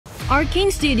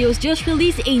Arkane Studios just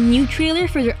released a new trailer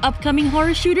for their upcoming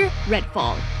horror shooter,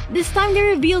 Redfall. This time they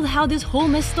revealed how this whole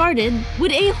mess started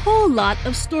with a whole lot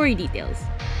of story details.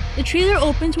 The trailer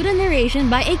opens with a narration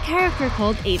by a character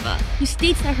called Ava, who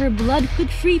states that her blood could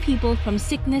free people from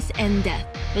sickness and death,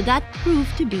 but that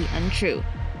proved to be untrue.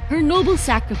 Her noble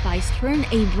sacrifice turned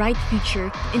a bright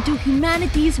future into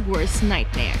humanity's worst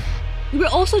nightmare. We were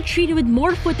also treated with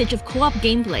more footage of co-op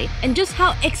gameplay and just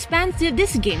how expansive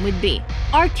this game would be.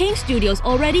 Arkane Studios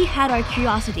already had our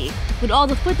curiosity with all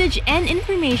the footage and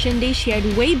information they shared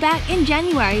way back in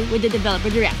January with the developer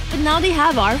direct, but now they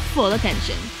have our full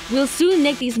attention. We'll soon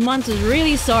make these monsters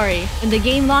really sorry when the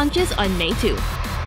game launches on May 2.